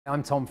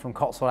I'm Tom from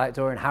Cotswold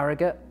Outdoor in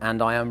Harrogate,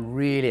 and I am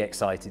really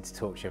excited to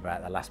talk to you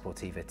about the La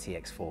Sportiva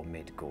TX4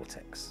 Mid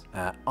Gore-Tex.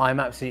 I'm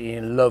absolutely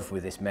in love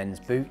with this men's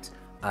boot.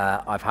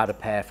 I've had a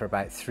pair for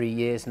about 3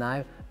 years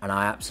now, and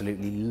I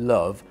absolutely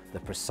love the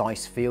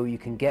precise feel you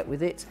can get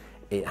with it.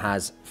 It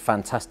has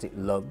fantastic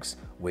lugs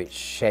which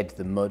shed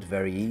the mud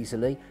very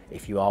easily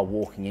if you are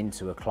walking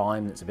into a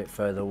climb that's a bit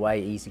further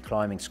away, easy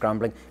climbing,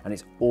 scrambling, and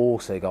it's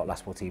also got La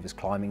Sportiva's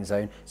climbing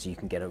zone, so you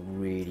can get a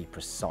really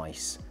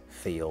precise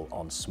feel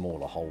on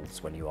smaller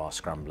holds when you are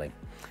scrambling.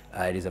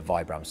 It is a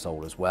Vibram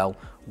sole as well,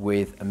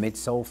 with a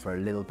midsole for a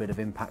little bit of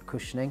impact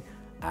cushioning.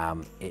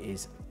 It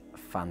is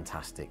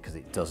fantastic because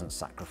it doesn't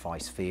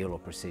sacrifice feel or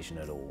precision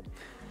at all.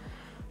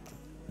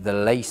 The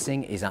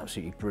lacing is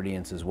absolutely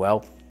brilliant as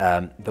well.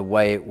 The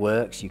way it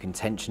works, you can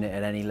tension it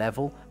at any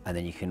level, and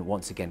then you can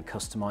once again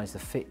customize the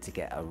fit to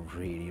get a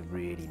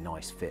really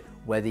nice fit.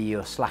 Whether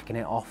you're slacking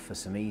it off for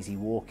some easy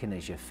walking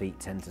as your feet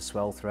tend to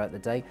swell throughout the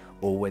day,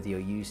 or whether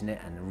you're using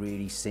it and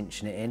really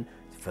cinching it in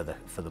for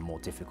the more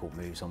difficult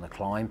moves on the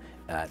climb,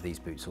 these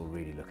boots will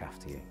really look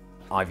after you.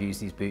 I've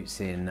used these boots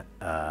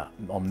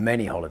on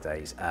many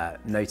holidays,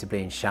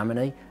 notably in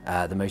Chamonix.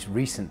 The most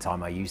recent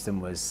time I used them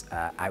was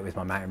out with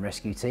my mountain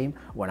rescue team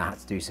when I had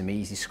to do some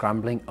easy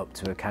scrambling up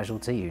to a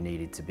casualty who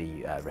needed to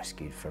be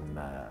rescued from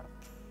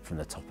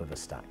the top of a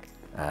stack.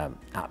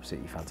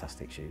 Absolutely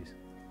fantastic shoes.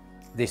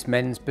 This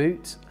men's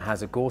boot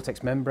has a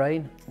Gore-Tex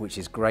membrane, which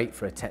is great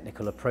for a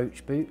technical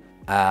approach boot.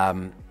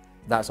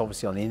 That's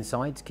obviously on the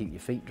inside to keep your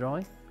feet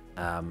dry.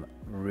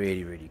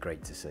 Really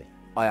great to see.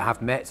 I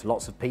have met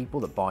lots of people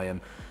that buy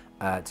them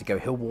to go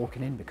hill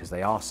walking in because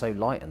they are so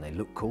light and they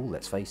look cool,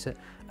 let's face it.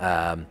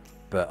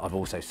 But I've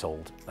also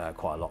sold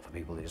quite a lot for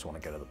people that just want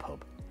to go to the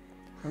pub.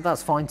 And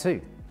that's fine too.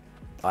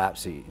 I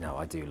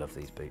do love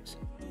these boots.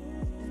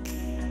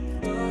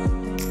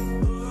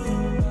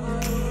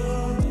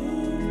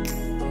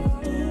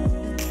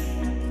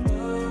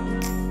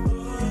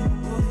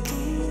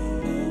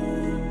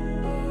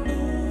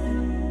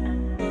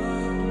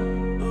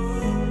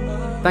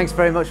 Thanks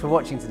very much for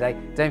watching today.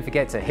 Don't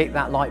forget to hit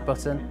that like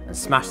button and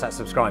smash that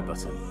subscribe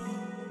button.